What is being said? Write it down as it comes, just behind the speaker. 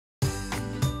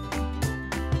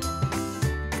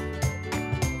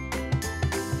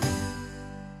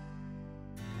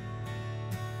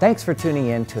Thanks for tuning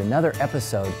in to another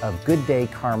episode of Good Day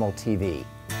Carmel TV.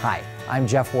 Hi, I'm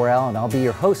Jeff Worrell and I'll be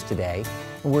your host today.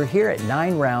 And we're here at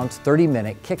 9Round's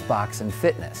 30-minute Kickbox and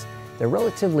Fitness. They're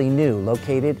relatively new,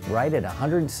 located right at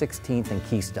 116th and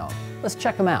Keystone. Let's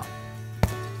check them out.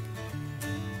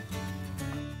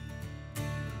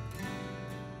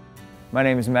 My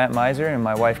name is Matt Miser and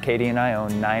my wife Katie and I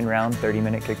own 9Round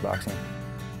 30-minute Kickboxing.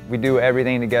 We do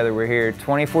everything together. We're here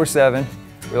 24/7.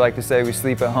 We like to say we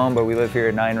sleep at home, but we live here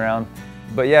at 9Round.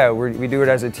 But yeah, we do it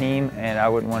as a team and I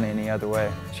wouldn't want it any other way.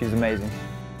 She's amazing.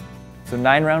 So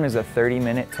 9Round is a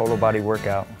 30-minute total body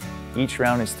workout. Each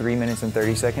round is 3 minutes and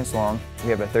 30 seconds long. We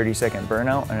have a 30-second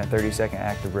burnout and a 30-second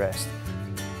active rest.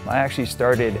 I actually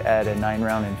started at a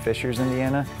 9Round in Fishers,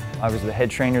 Indiana. I was the head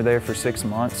trainer there for 6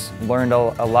 months. Learned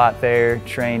a lot there,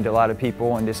 trained a lot of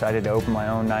people, and decided to open my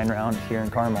own 9Round here in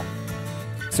Carmel.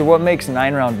 So what makes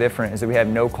 9Round different is that we have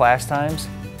no class times.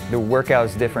 The workout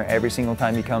is different every single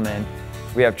time you come in.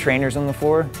 We have trainers on the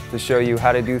floor to show you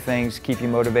how to do things, keep you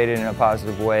motivated in a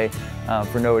positive way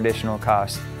for no additional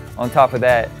cost. On top of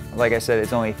that, like I said,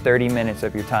 it's only 30 minutes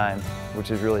of your time,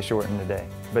 which is really short in the day.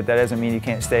 But that doesn't mean you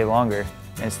can't stay longer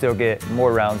and still get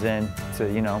more rounds in. So,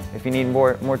 if you need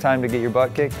more time to get your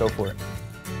butt kicked, go for it.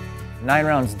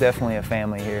 9Round's definitely a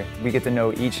family here. We get to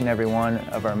know each and every one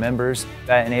of our members.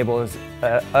 That enables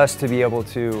us to be able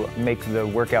to make the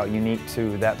workout unique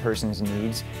to that person's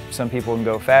needs. Some people can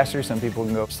go faster, some people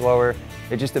can go slower.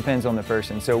 It just depends on the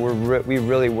person. So we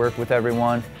really work with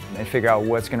everyone and figure out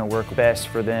what's going to work best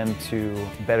for them to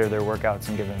better their workouts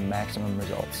and give them maximum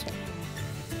results.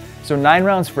 So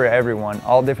 9Rounds for everyone,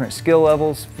 all different skill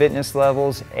levels, fitness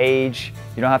levels, age.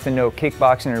 You don't have to know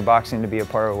kickboxing or boxing to be a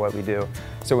part of what we do.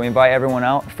 So we invite everyone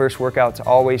out. First workout's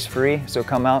always free, so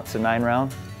come out to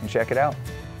 9Round and check it out.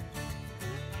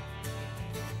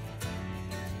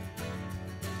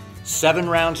 7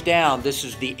 rounds down, this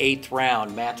is the 8th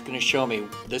round. Matt's gonna show me.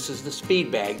 This is the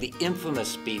speed bag, the infamous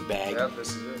speed bag. Yep,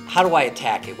 this is it. How do I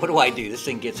attack it? What do I do? This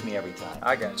thing gets me every time.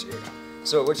 I got you.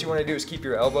 So what you want to do is keep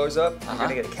your elbows up. You're going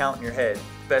to get a count in your head.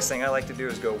 Best thing I like to do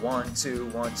is go 1, 2,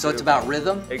 1, 2. So it's about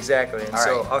rhythm? Exactly. And all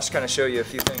so right. I'll just kind of show you a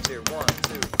few things here. 1,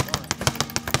 2,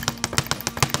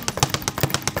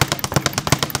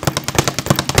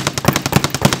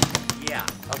 1. Yeah,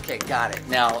 okay, got it.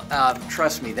 Now,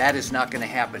 trust me, that is not going to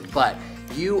happen. But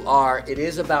it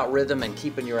is about rhythm and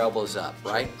keeping your elbows up,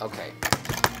 right? Okay.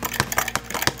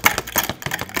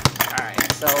 All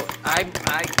right, so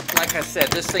like I said,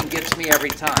 this thing gets me every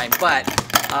time, but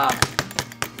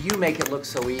you make it look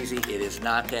so easy. It is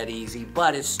not that easy,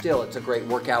 but it's a great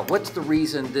workout. What's the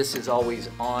reason this is always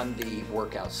on the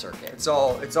workout circuit? It's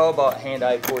all about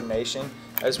hand-eye coordination,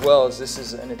 as well as this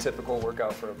is a typical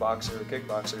workout for a boxer or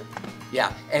kickboxer.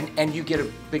 Yeah, and you get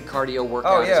a big cardio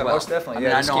workout as well. as well. Most definitely.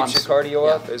 I This keeps your cardio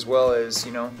up, as well as,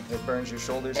 it burns your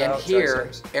shoulders out. And here,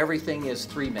 triceps. everything is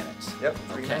 3 minutes. Yep,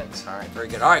 3 minutes. All right, very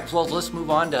good. All right, well, let's move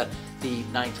on to the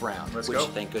 9th round, Let's which, go.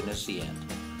 Thank goodness, the end.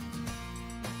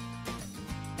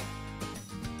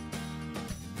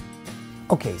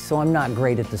 Okay, so I'm not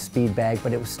great at the speed bag,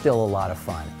 but it was still a lot of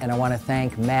fun. And I want to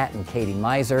thank Matt and Katie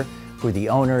Miser, who are the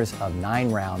owners of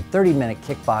 9Round 30-minute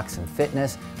Kickbox and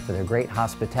Fitness, for their great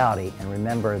hospitality. And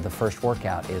remember, the first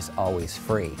workout is always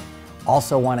free.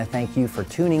 Also want to thank you for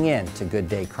tuning in to Good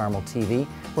Day Carmel TV,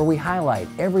 where we highlight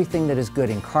everything that is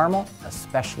good in Carmel,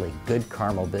 especially good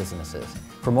Carmel businesses.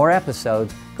 For more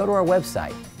episodes, go to our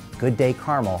website,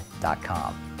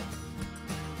 gooddaycarmel.com.